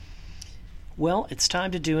Well, it's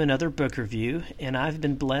time to do another book review, and I've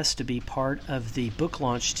been blessed to be part of the book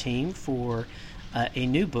launch team for a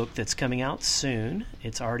new book that's coming out soon.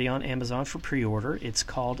 It's already on Amazon for pre-order. It's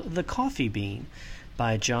called The Coffee Bean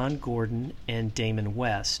by Jon Gordon and Damon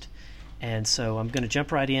West. And so I'm going to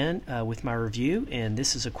jump right in with my review, and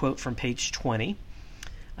this is a quote from page 20.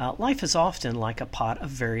 Life is often like a pot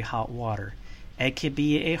of very hot water. It can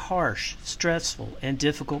be a harsh, stressful, and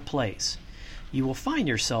difficult place. You will find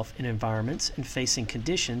yourself in environments and facing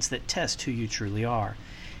conditions that test who you truly are,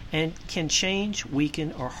 and can change,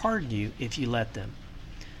 weaken, or harden you if you let them.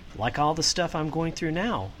 Like all the stuff I'm going through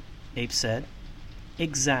now, Abe said.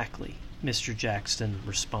 Exactly, Mr. Jackson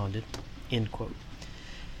responded. End quote.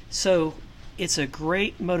 So it's a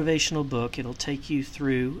great motivational book. It'll take you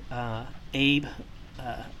through Abraham,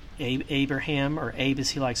 or Abe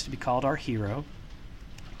as he likes to be called, our hero.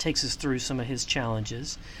 It takes us through some of his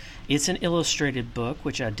challenges. It's an illustrated book,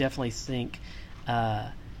 which I definitely think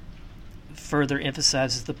further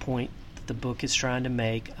emphasizes the point that the book is trying to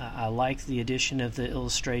make. I like the addition of the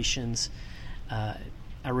illustrations. I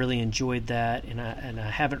really enjoyed that, and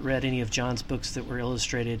I haven't read any of Jon's books that were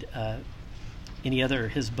illustrated, any other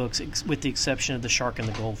of his books, with the exception of The Shark and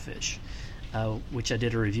the Goldfish, which I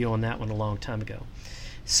did a review on that one a long time ago.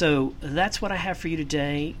 So that's what I have for you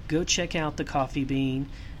today. Go check out The Coffee Bean.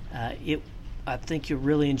 I think you'll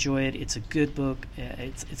really enjoy it. It's a good book.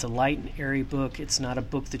 It's a light and airy book. It's not a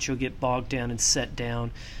book that you'll get bogged down and set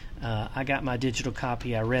down. I got my digital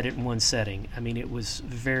copy. I read it in one setting. I mean, it was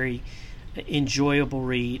very enjoyable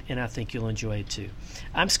read, and I think you'll enjoy it too.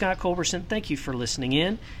 I'm Scott Culberson. Thank you for listening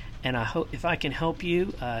in, and I hope if I can help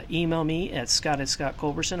you, email me at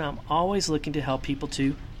scott@scottculberson. I'm always looking to help people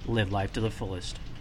to live life to the fullest.